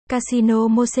Casino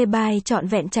Mosebay trọn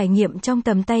vẹn trải nghiệm trong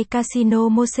tầm tay. Casino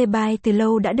Mosebay từ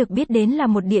lâu đã được biết đến là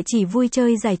một địa chỉ vui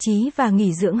chơi giải trí và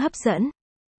nghỉ dưỡng hấp dẫn.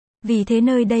 Vì thế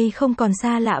nơi đây không còn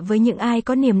xa lạ với những ai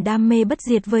có niềm đam mê bất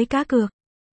diệt với cá cược.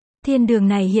 Thiên đường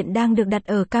này hiện đang được đặt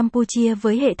ở Campuchia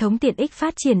với hệ thống tiện ích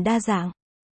phát triển đa dạng.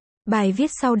 Bài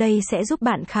viết sau đây sẽ giúp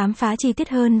bạn khám phá chi tiết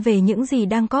hơn về những gì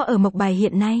đang có ở Mộc Bài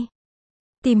hiện nay.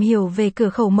 Tìm hiểu về cửa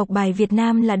khẩu Mộc Bài. Việt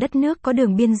Nam là đất nước có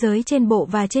đường biên giới trên bộ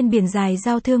và trên biển dài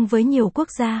giao thương với nhiều quốc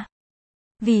gia.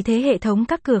 Vì thế hệ thống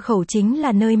các cửa khẩu chính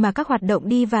là nơi mà các hoạt động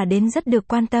đi và đến rất được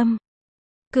quan tâm.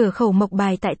 Cửa khẩu Mộc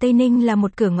Bài tại Tây Ninh là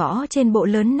một cửa ngõ trên bộ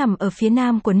lớn nằm ở phía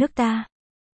nam của nước ta.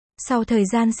 Sau thời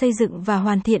gian xây dựng và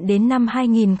hoàn thiện đến năm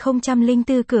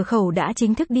 2004, cửa khẩu đã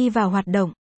chính thức đi vào hoạt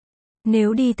động.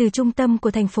 Nếu đi từ trung tâm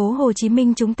của thành phố Hồ Chí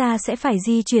Minh, chúng ta sẽ phải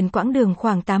di chuyển quãng đường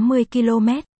khoảng 80 km.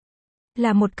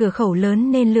 Là một cửa khẩu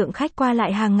lớn nên lượng khách qua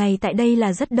lại hàng ngày tại đây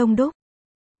là rất đông đúc.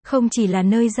 Không chỉ là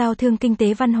nơi giao thương kinh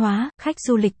tế văn hóa, khách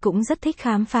du lịch cũng rất thích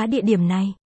khám phá địa điểm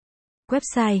này.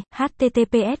 Website: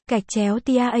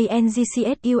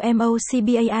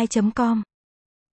 https://tangcsumocbai.com